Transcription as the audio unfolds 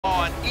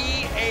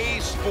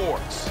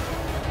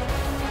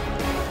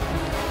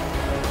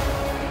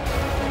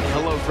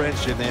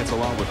French, Jim Nance,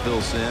 along with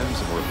Phil Simms,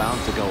 and we're about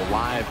to go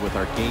live with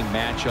our game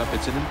matchup.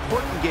 It's an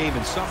important game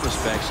in some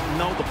respects.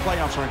 No, the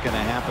playoffs aren't going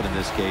to happen in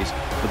this case,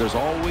 but there's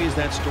always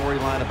that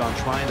storyline about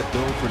trying to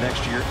build for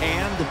next year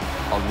and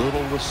a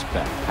little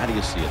respect. How do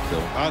you see it,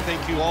 Phil? I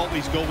think you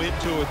always go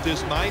into it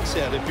this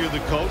mindset. If you're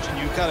the coach and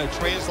you kind of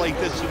translate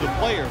this to the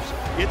players,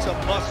 it's a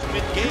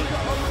must-win game.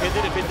 And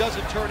then if it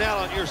doesn't turn out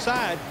on your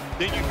side,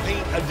 then you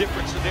paint a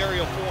different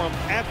scenario for them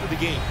after the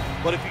game.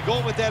 But if you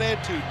go with that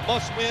attitude,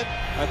 must win,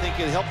 I think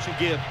it helps you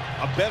give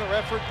a better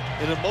effort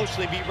and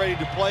emotionally be ready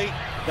to play.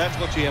 That's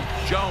what you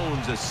have.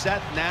 Jones is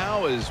set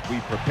now as we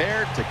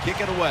prepare to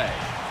kick it away.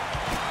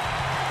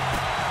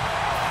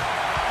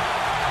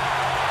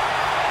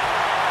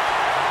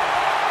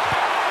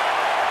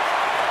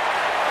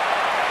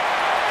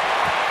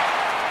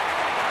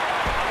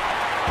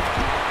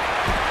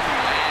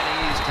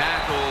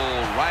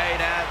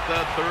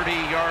 The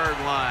 30-yard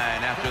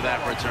line after that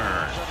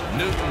return.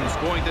 Newton's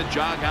going to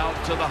jog out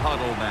to the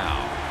huddle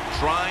now,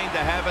 trying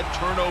to have a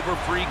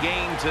turnover-free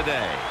game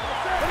today.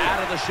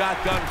 Out of the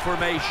shotgun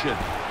formation.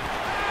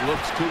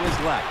 Looks to his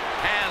left.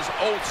 Has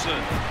Olsen.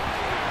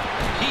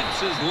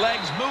 Keeps his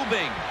legs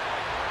moving.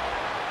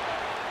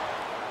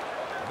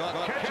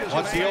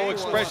 What's the old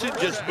expression?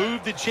 Just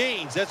move the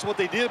chains. That's what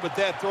they did with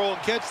that throw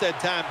and catch that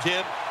time,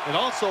 Jim. It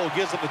also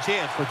gives them a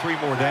chance for 3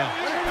 more downs.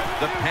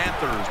 The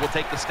Panthers will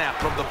take the snap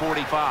from the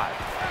 45.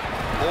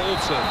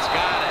 Olsen's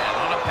got it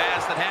on a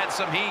pass that had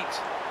some heat.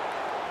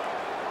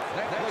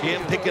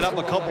 Jim picking up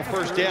a couple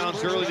first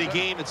downs early in the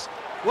game. It's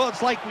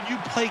like when you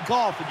play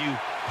golf and you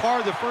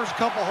par the first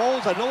couple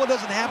holes. I know it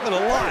doesn't happen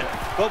a lot,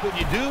 but when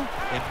you do,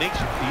 it makes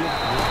you feel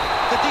good.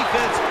 The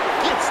defense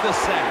gets the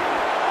sack.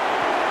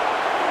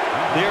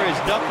 There is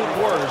nothing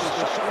worse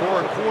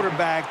for a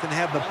quarterback than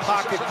have the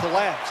pocket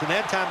collapse. And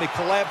that time it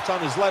collapsed on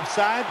his left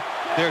side.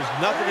 There's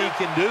nothing he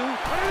can do,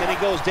 and he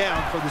goes down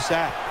for the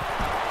sack.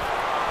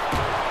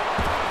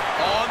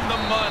 On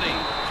the money.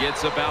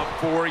 Gets about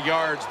 4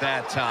 yards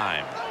that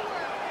time.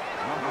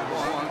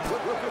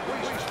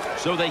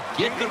 So they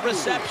get the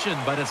reception,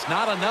 but it's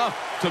not enough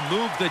to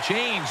move the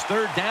chains.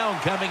 3rd down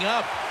coming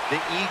up. The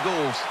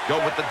Eagles go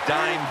with the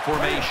dime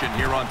formation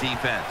here on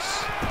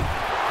defense.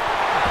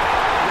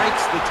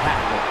 Breaks the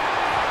tackle.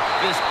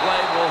 This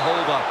play will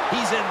hold up.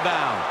 He's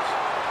inbounds.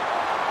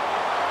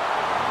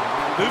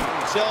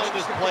 Newton selling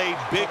this play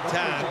big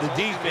time. The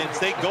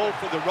defense, they go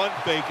for the run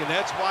fake, and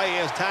that's why he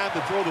has time to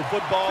throw the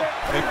football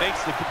and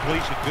makes the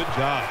completion. Good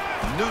job.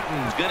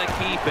 Newton's going to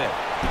keep it.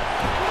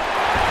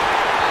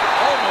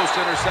 Almost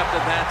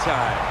intercepted that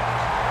time.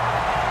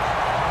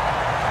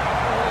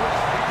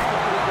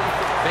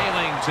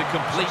 Failing to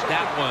complete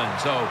that one.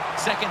 So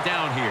 2nd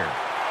down here.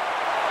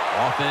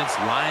 Offense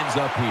lines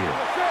up here.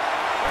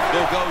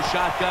 They'll go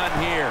shotgun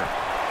here.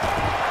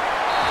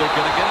 They're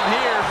going to get him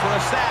here for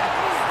a sack.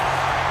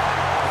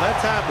 That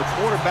time the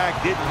quarterback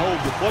didn't hold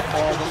the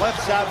football. The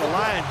left side of the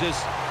line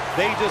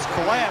they just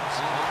collapse.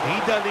 He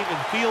doesn't even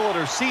feel it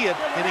or see it,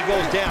 and he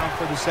goes down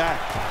for the sack.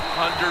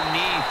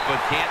 Underneath, but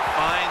can't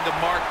find the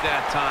mark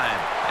that time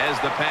as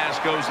the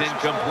pass goes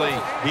incomplete.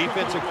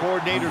 Defensive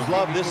coordinators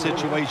love this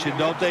situation,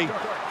 don't they?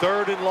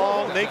 3rd and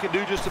long, they can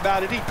do just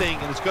about anything,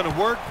 and it's going to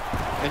work,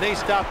 and they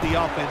stop the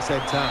offense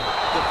that time.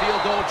 The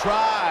field goal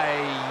try,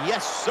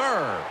 yes,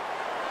 sir.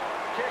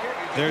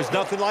 There's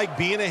nothing like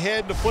being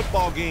ahead in the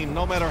football game,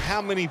 no matter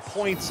how many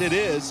points it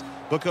is,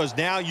 because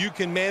now you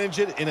can manage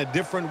it in a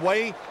different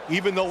way,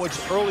 even though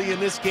it's early in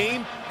this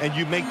game, and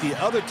you make the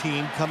other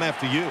team come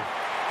after you.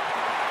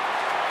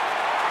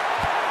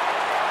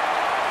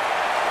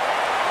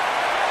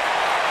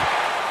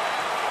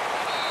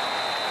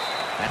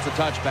 That's a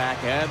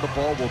touchback, and the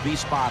ball will be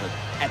spotted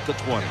at the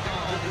 20.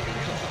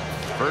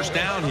 1st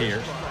down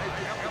here.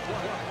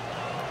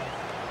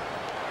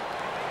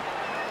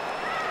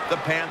 The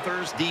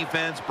Panthers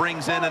defense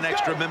brings in an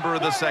extra member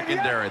of the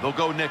secondary. They'll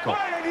go nickel.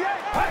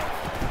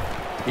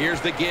 Here's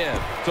the give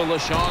to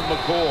LaShawn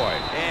McCoy,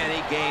 and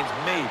he gains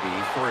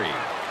maybe 3.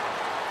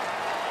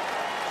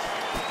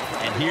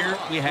 And here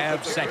we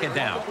have 2nd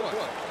down.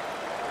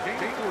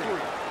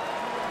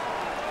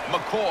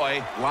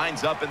 McCoy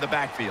lines up in the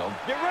backfield.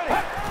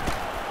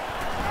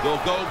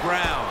 They'll go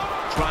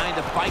ground, trying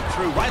to fight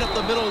through right up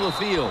the middle of the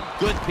field.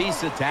 Good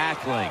piece of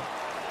tackling.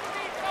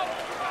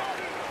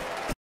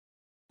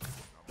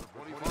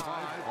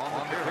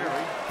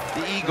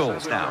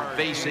 Eagles now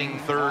facing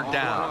 3rd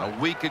down. A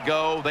week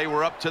ago, they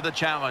were up to the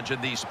challenge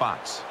in these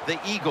spots. The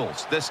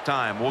Eagles this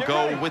time will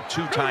go with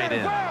 2 tight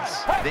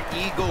ends. The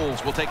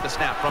Eagles will take the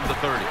snap from the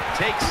 30.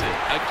 Takes it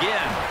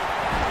again.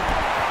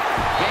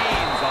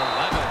 Gains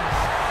 11.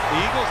 The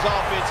Eagles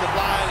offensive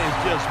line is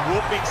just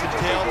whooping some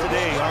tail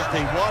today, aren't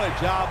they? What a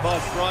job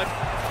up front.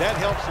 That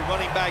helps the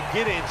running back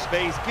get in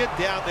space, get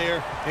down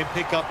there, and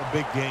pick up a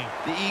big game.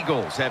 The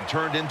Eagles have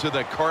turned into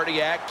the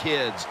cardiac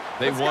kids.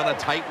 They won a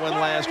tight one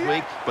last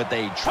week, but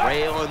they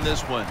trail in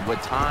this one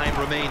with time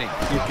remaining.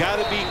 You've got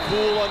to be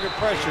cool under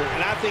pressure,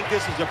 and I think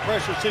this is a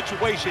pressure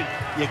situation.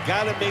 You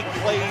got to make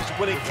plays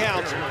when it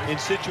counts in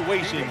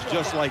situations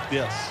just like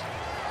this.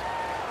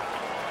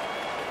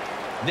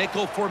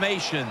 Nickel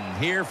formation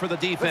here for the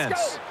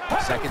defense.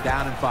 Second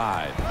down and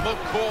 5.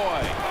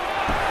 McCoy.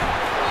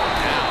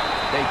 Now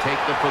they take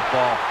the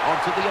football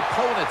onto the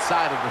opponent's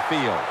side of the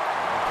field.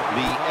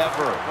 The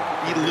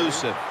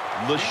ever-elusive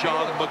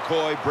LeSean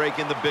McCoy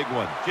breaking the big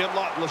one. Jim,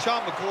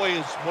 LeSean McCoy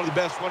is one of the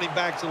best running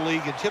backs in the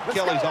league, and Chip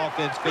Kelly's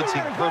offense fits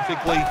him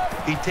perfectly.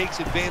 He takes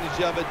advantage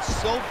of it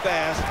so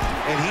fast,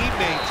 and he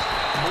makes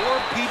more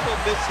people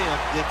miss him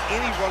than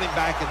any running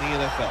back in the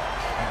NFL.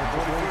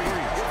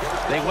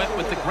 They went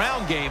with the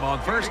ground game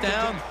on first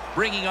down,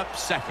 bringing up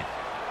second.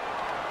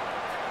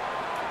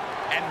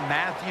 And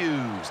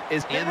Matthews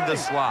is in the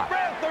slot.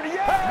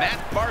 Matt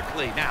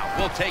Barkley now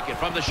will take it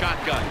from the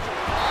shotgun.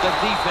 The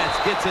defense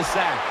gets a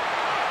sack.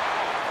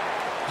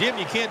 Jim,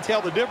 you can't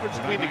tell the difference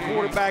between the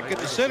quarterback and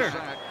the center.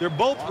 They're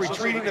both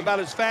retreating about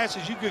as fast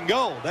as you can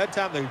go. That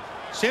time the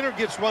center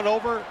gets run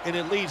over, and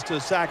it leads to a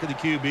sack of the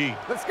QB.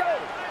 Let's go.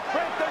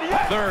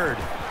 3rd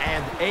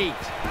and 8.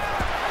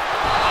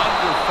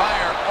 Under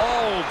fire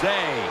all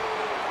day.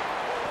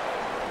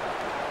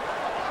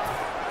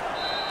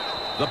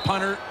 The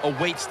punter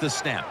awaits the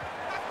snap.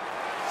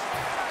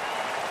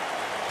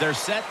 They're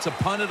set to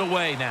punt it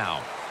away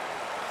now.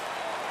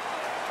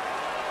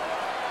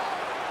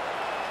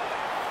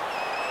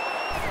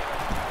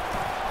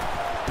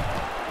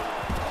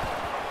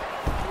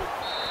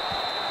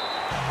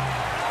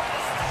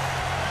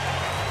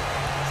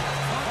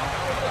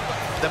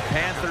 The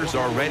Panthers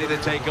are ready to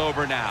take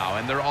over now,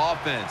 and their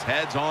offense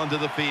heads onto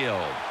the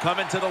field.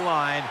 Coming to the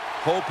line,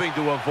 hoping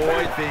to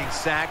avoid being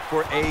sacked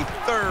for a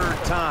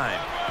 3rd time.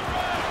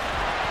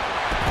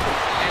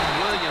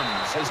 And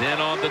Williams is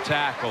in on the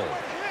tackle.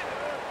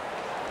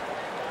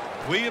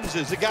 Williams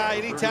is the guy,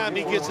 anytime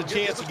he gets a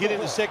chance to get in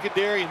the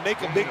secondary and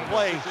make a big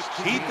play,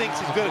 he thinks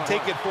he's going to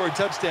take it for a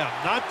touchdown.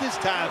 Not this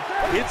time.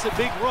 It's a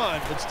big run,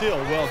 but still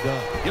well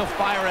done. He'll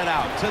fire it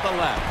out to the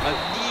left. A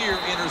near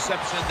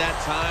interception that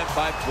time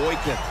by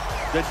Boykin.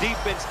 The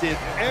defense did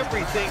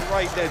everything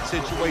right in that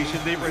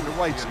situation. They were in the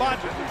right spot.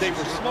 They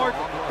were smart.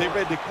 They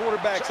read the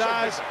quarterback's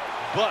eyes,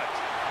 but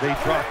they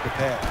dropped the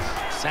pass.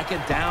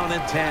 2nd down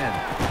and 10.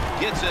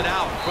 Gets it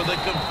out for the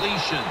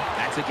completion.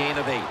 That's a gain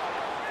of 8.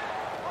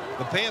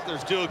 The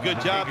Panthers do a good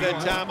job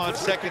that time on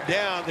 2nd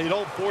down. They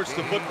don't force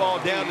the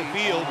football down the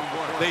field.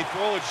 They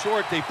throw it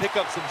short. They pick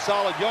up some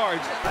solid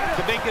yards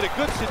to make it a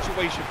good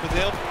situation for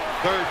them.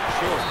 3rd and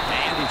short.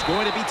 And he's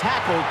going to be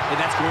tackled, and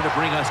that's going to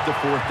bring us to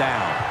 4th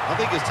down. I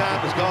think as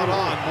time has gone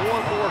on, more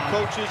and more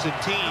coaches and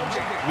teams,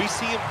 we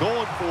see them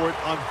going for it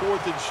on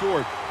 4th and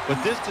short. But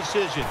this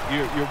decision,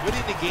 you're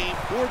winning the game,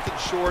 4th and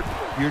short,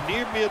 you're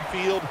near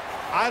midfield.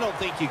 I don't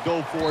think you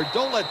go for it.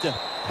 Don't let the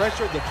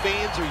pressure of the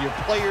fans or your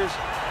players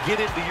get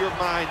into your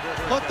mind.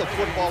 Put the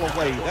football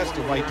away. That's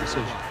the right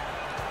decision.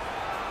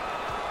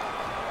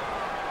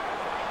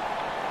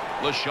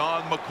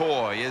 LeSean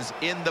McCoy is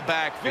in the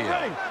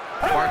backfield.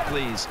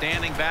 Barkley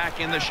standing back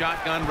in the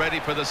shotgun, ready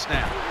for the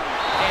snap.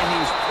 And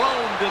he's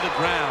thrown to the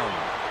ground.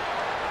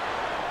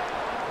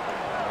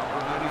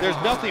 There's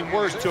nothing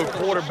worse to a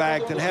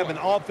quarterback than having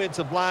an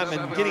offensive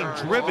lineman getting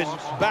driven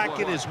back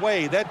in his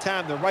way. That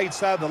time the right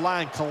side of the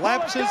line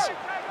collapses,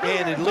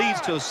 and it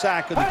leads to a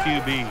sack of the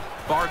QB.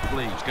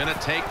 Barkley's going to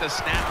take the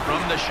snap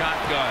from the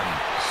shotgun.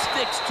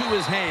 Sticks to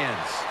his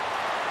hands.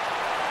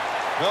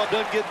 Well, it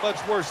doesn't get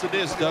much worse than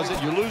this, does it?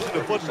 You're losing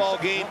the football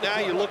game. Now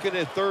you're looking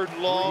at 3rd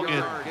and long,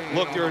 and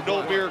look, there are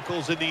no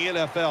miracles in the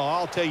NFL.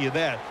 I'll tell you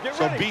that.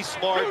 So be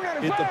smart.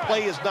 If the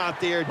play is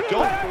not there,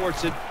 don't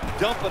force it.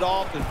 Dump it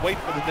off and wait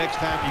for the next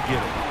time you get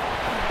it.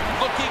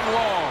 Looking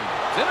long.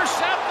 It's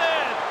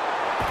intercepted.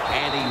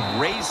 And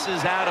he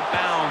races out of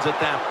bounds at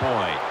that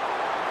point.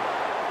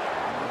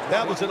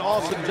 That was an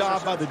awesome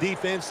job by the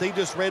defense. They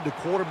just read the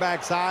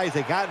quarterback's eyes.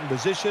 They got in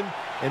position,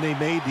 and they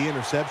made the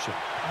interception.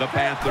 The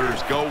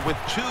Panthers go with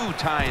 2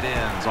 tight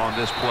ends on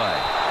this play.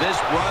 This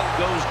run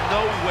goes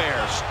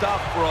nowhere.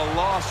 Stuffed for a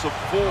loss of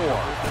 4.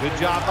 Good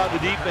job by the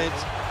defense.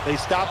 They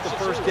stopped the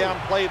first down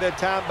play that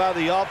time by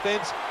the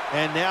offense,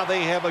 and now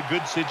they have a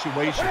good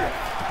situation.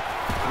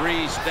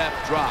 3-step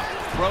drop.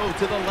 Throw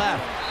to the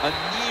left. A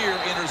near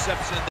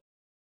interception.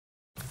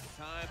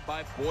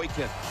 By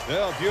Boykin.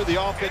 Well, if you're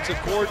the offensive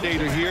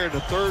coordinator here in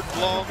a 3rd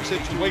and long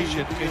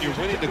situation and you're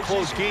winning a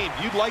close game,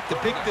 you'd like to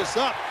pick this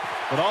up.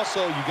 But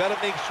also, you got to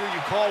make sure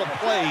you call a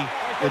play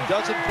that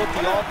doesn't put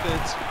the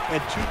offense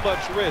at too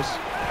much risk.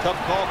 Tough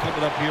call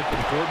coming up here for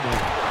the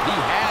coordinator. He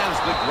has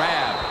the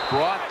grab.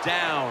 Brought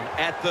down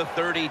at the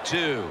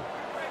 32.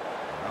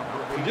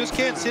 You just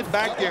can't sit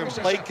back there and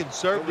play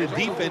conservative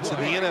defense in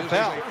the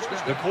NFL.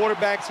 The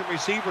quarterbacks and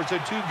receivers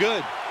are too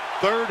good.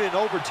 3rd and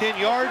over 10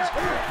 yards,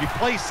 you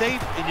play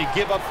safe and you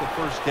give up the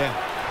first down.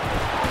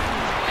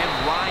 And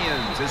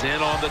Ryans is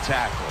in on the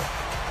tackle.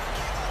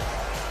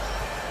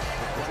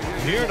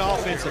 If you're an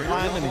offensive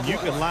lineman and you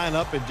can line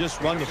up and just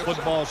run the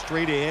football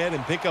straight ahead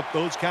and pick up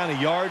those kind of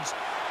yards,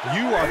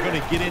 you are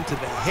going to get into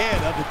the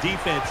head of the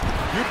defense.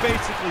 You're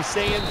basically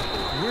saying,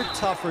 we're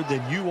tougher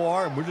than you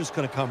are, and we're just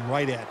going to come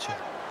right at you.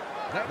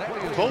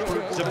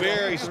 Colton's a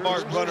very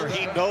smart runner.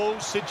 He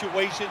knows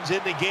situations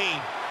in the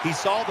game. He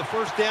saw the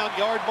first down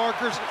yard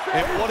markers,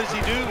 and what does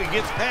he do? He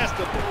gets past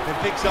them and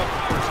picks up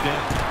the first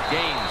down.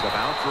 Gains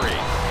about 3.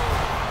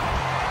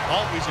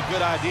 Always a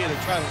good idea to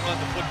try to run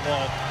the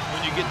football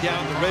when you get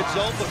down the red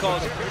zone,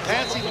 because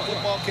passing the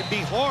football can be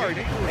hard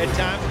at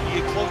times when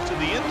you get close to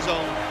the end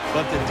zone.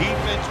 But the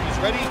defense was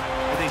ready,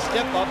 and they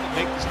step up and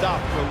make the stop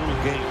for a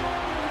little gain.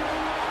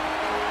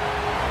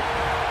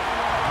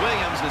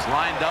 Williams is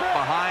lined up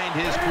behind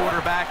his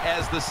quarterback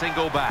as the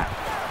single back.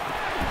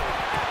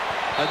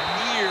 A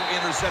near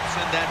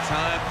interception that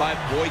time by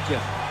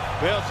Boykin.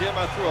 Well, Jim,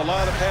 I threw a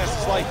lot of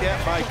passes like that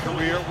in my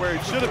career where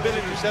it should have been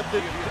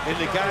intercepted, and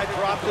the guy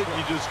dropped it, and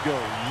you just go,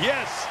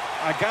 yes,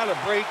 I got a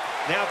break.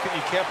 Now can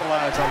you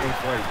capitalize on the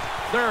break?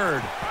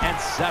 3rd and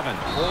 7.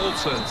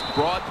 Olsen's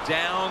brought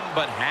down,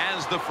 but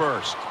has the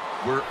first.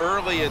 We're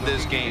early in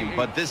this game,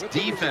 but this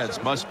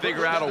defense must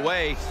figure out a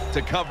way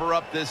to cover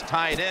up this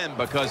tight end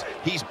because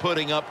he's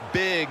putting up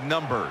big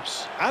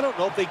numbers. I don't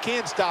know if they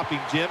can stop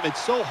him, Jim.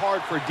 It's so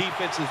hard for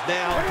defenses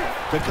now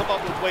to come up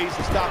with ways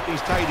to stop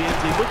these tight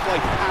ends. They look like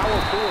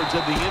power forwards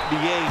of the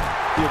NBA.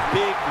 They're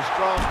big, they're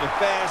strong, they're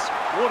fast.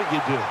 What do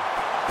you do?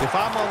 If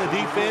I'm on the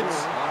defense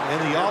and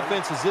the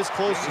offense is this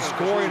close to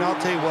scoring, I'll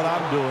tell you what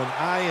I'm doing.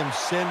 I am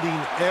sending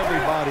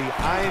everybody.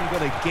 I am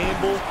going to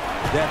gamble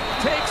that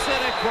takes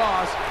it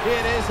across.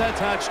 It is a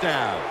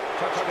touchdown.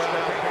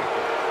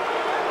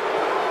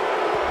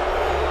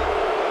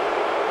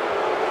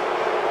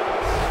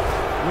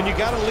 When you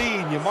got a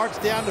lead, you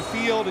march down the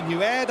field and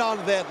you add on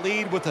to that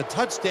lead with a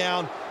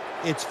touchdown,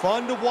 it's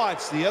fun to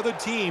watch the other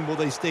team. Will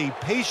they stay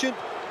patient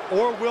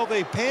or will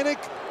they panic?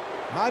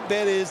 My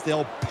bet is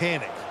they'll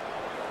panic.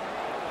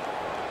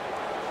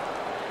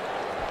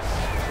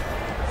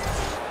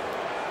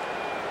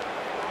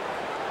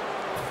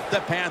 The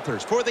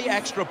Panthers for the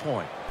extra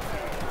point.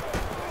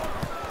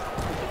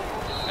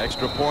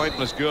 Extra point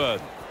was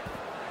good.